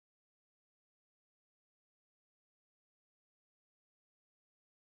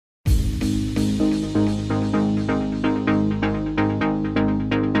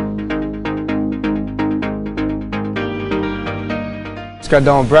got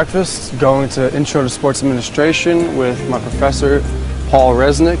done with breakfast, going to Intro to Sports Administration with my professor, Paul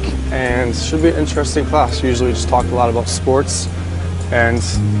Resnick, and it should be an interesting class. Usually we just talk a lot about sports and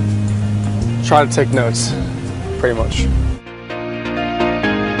try to take notes, pretty much.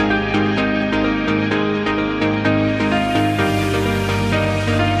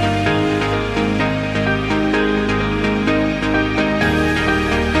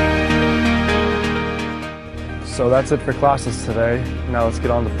 So that's it for classes today. Now let's get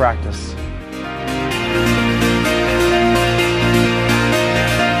on to practice. Big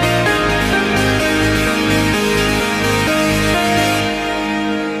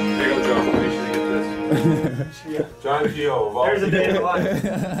old John, make sure you get this. John Gio. There's a day in the life.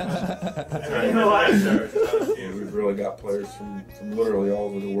 That's right. In the life. We've really got players from literally all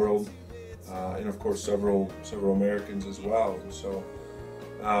over the world, and of course several Americans as well. And so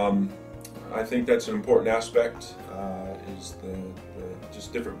I think that's an important aspect, is the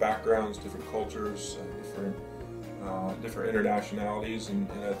just different backgrounds, different cultures, different internationalities,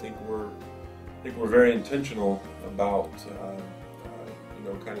 and I think we're very intentional about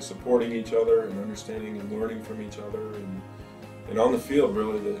kind of supporting each other and understanding and learning from each other, and on the field,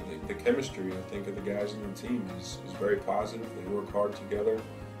 really the chemistry, I think, of the guys on the team is very positive. They work hard together.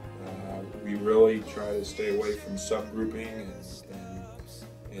 We really try to stay away from subgrouping,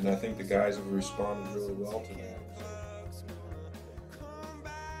 and I think the guys have responded really well to that.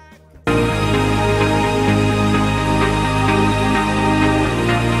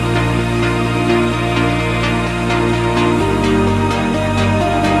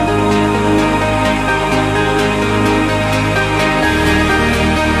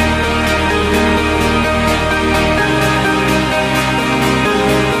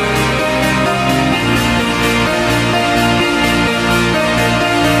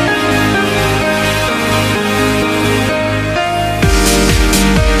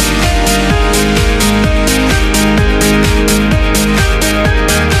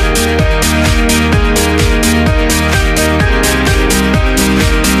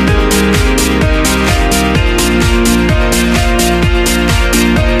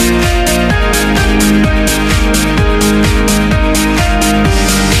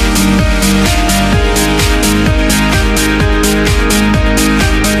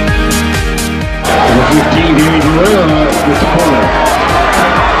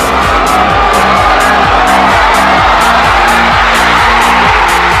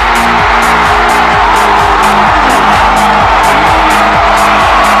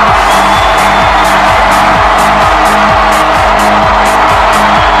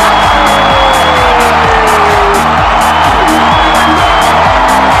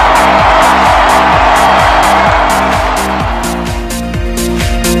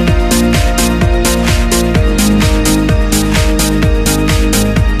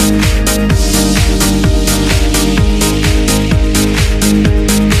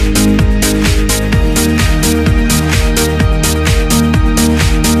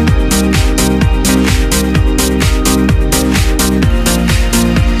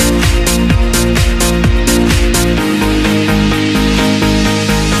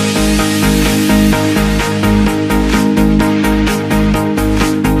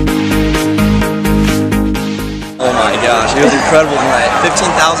 It was incredible tonight.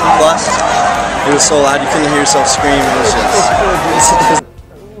 15,000 plus. It was so loud you couldn't hear yourself scream. It was just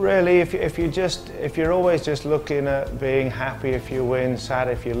really, if you're always just looking at being happy if you win, sad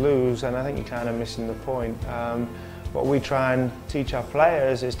if you lose, and I think you're kind of missing the point. What we try and teach our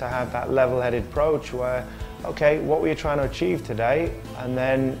players is to have that level-headed approach where, okay, what were you trying to achieve today? And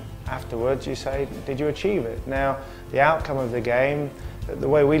then afterwards you say, did you achieve it? Now, the outcome of the game, the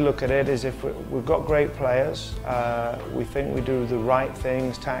way we look at it is if we've got great players, we think we do the right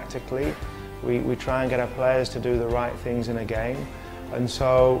things tactically, we try and get our players to do the right things in a game, and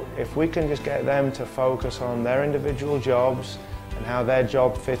so if we can just get them to focus on their individual jobs and how their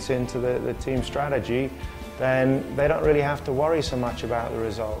job fits into the team strategy, then they don't really have to worry so much about the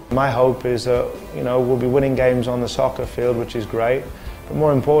result. My hope is that we'll be winning games on the soccer field, which is great, but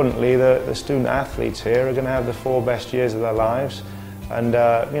more importantly the student athletes here are going to have the 4 best years of their lives. And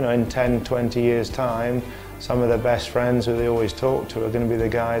in 10, 20 years' time, some of their best friends who they always talk to are going to be the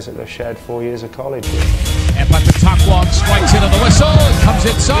guys that they've shared 4 years of college with. And but the tuck one strikes into the whistle, comes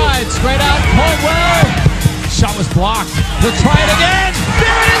inside, straight out, Caldwell. Shot was blocked. He'll try it again.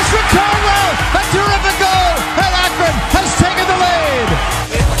 There it is from Caldwell. A terrific goal, and Akron has taken the lead.